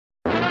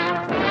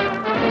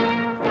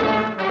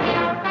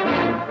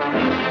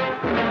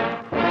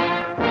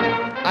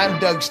I'm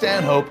Doug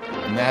Stanhope,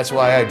 and that's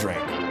why I drink.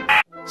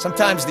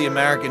 Sometimes the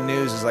American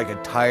news is like a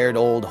tired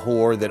old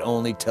whore that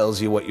only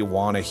tells you what you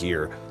want to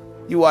hear.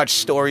 You watch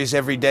stories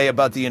every day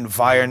about the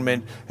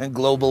environment and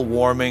global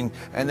warming,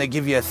 and they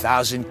give you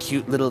 1,000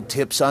 cute little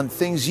tips on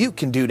things you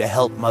can do to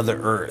help Mother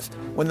Earth,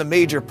 when the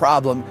major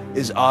problem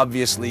is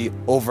obviously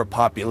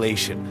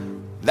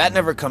overpopulation. That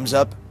never comes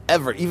up,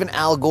 ever. Even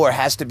Al Gore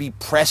has to be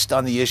pressed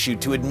on the issue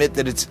to admit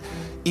that it's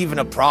even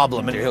a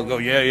problem, and he'll go,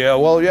 yeah,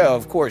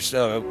 of course,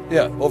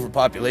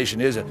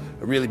 overpopulation is a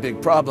really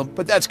big problem,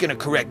 but that's gonna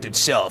correct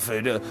itself.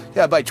 And,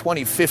 by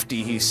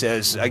 2050, he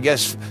says, I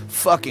guess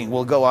fucking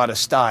will go out of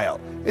style.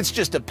 It's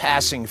just a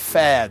passing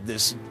fad,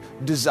 this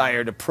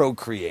desire to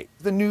procreate.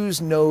 The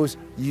news knows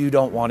you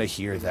don't want to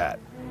hear that.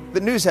 The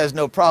news has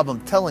no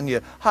problem telling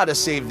you how to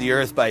save the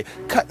earth by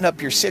cutting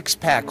up your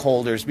six-pack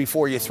holders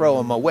before you throw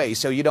them away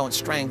so you don't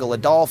strangle a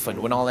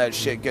dolphin when all that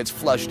shit gets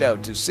flushed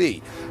out to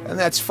sea. And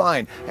that's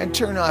fine. And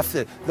turn off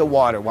the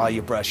water while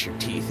you brush your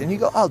teeth. And you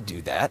go, I'll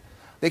do that.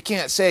 They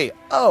can't say,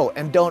 oh,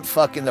 and don't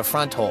fuck in the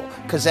front hole,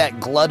 because that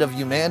glut of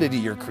humanity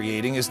you're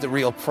creating is the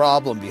real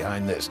problem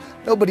behind this.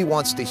 Nobody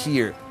wants to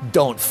hear,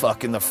 don't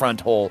fuck in the front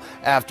hole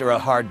after a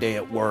hard day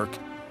at work.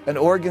 An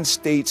Oregon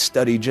State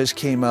study just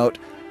came out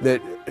that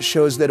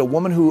shows that a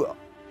woman who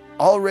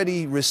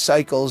already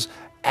recycles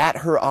at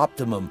her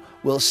optimum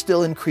will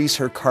still increase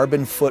her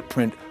carbon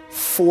footprint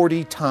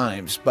 40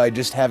 times by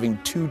just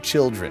having 2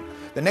 children.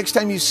 The next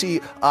time you see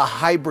a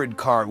hybrid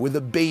car with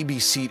a baby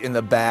seat in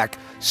the back,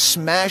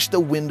 smash the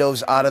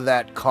windows out of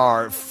that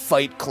car,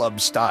 Fight Club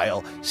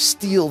style,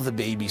 steal the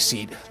baby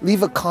seat,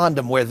 leave a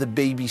condom where the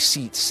baby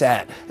seat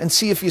sat, and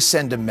see if you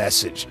send a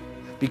message.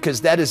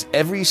 Because that is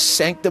every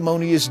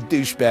sanctimonious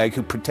douchebag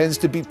who pretends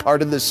to be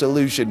part of the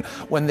solution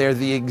when they're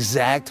the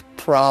exact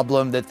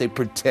problem that they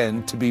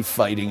pretend to be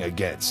fighting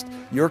against.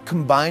 Your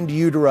combined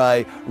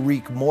uteri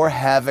wreak more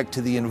havoc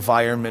to the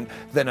environment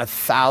than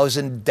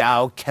 1,000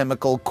 Dow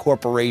Chemical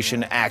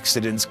Corporation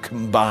accidents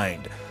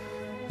combined.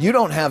 You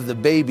don't have the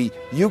baby,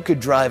 you could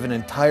drive an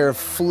entire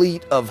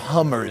fleet of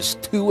Hummers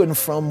to and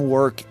from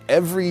work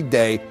every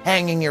day,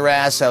 hanging your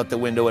ass out the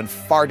window and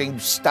farting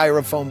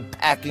styrofoam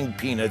packing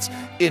peanuts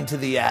into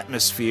the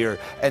atmosphere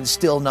and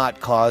still not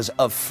cause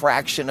a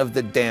fraction of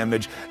the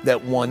damage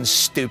that one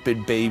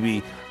stupid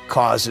baby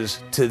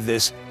causes to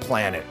this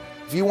planet.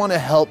 If you want to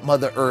help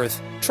Mother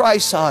Earth, try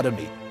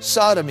sodomy.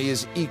 Sodomy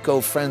is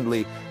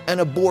eco-friendly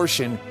and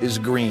abortion is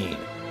green.